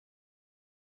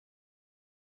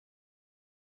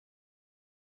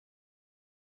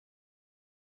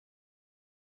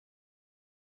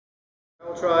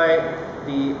I'll try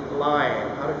the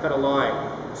lime, how to cut a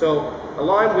lime. So a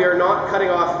lime, we are not cutting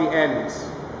off the ends,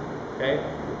 okay?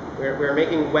 We're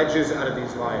making wedges out of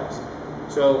these limes.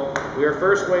 So we are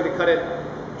first going to cut it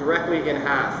directly in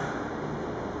half,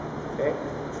 okay?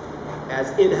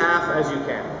 As in half as you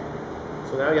can.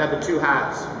 So now you have the two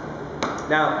halves.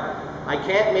 Now, I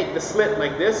can't make the slit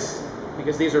like this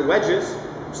because these are wedges,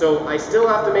 so I still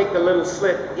have to make the little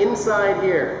slit inside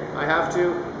here. I have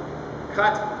to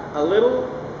cut a little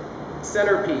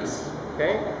center piece,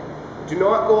 okay? Do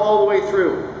not go all the way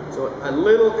through. So a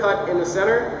little cut in the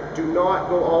center, do not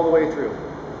go all the way through.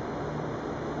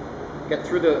 Get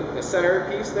through the center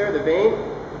piece there, the vein,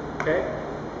 okay?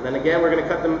 And then again, we're going to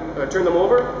cut them, turn them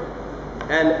over,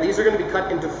 and these are going to be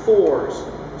cut into fours.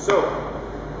 So,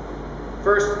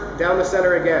 first, down the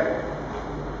center again.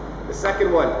 The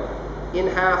second one, in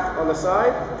half on the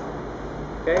side,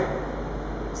 okay?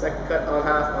 Second cut on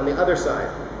half on the other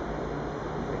side.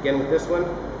 Again with this one,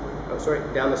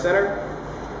 down the center,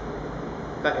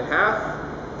 cut in half.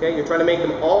 Okay, you're trying to make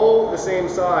them all the same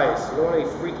size. You don't want any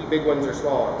freaky big ones or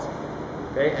small ones.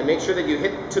 Okay, and make sure that you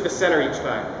hit to the center each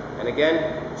time. And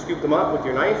again, scoop them up with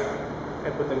your knife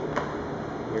and put them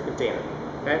in your container.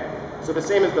 Okay, so the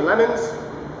same as the lemons.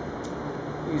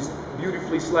 These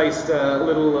beautifully sliced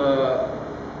little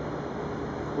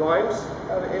limes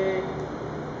have a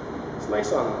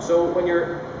slice on them. So when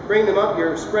you're bringing them up,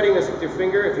 you're spreading this with your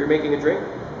finger if you're making a drink,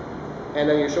 and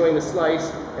then you're showing the slice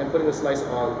and putting the slice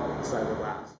on the side of the glass.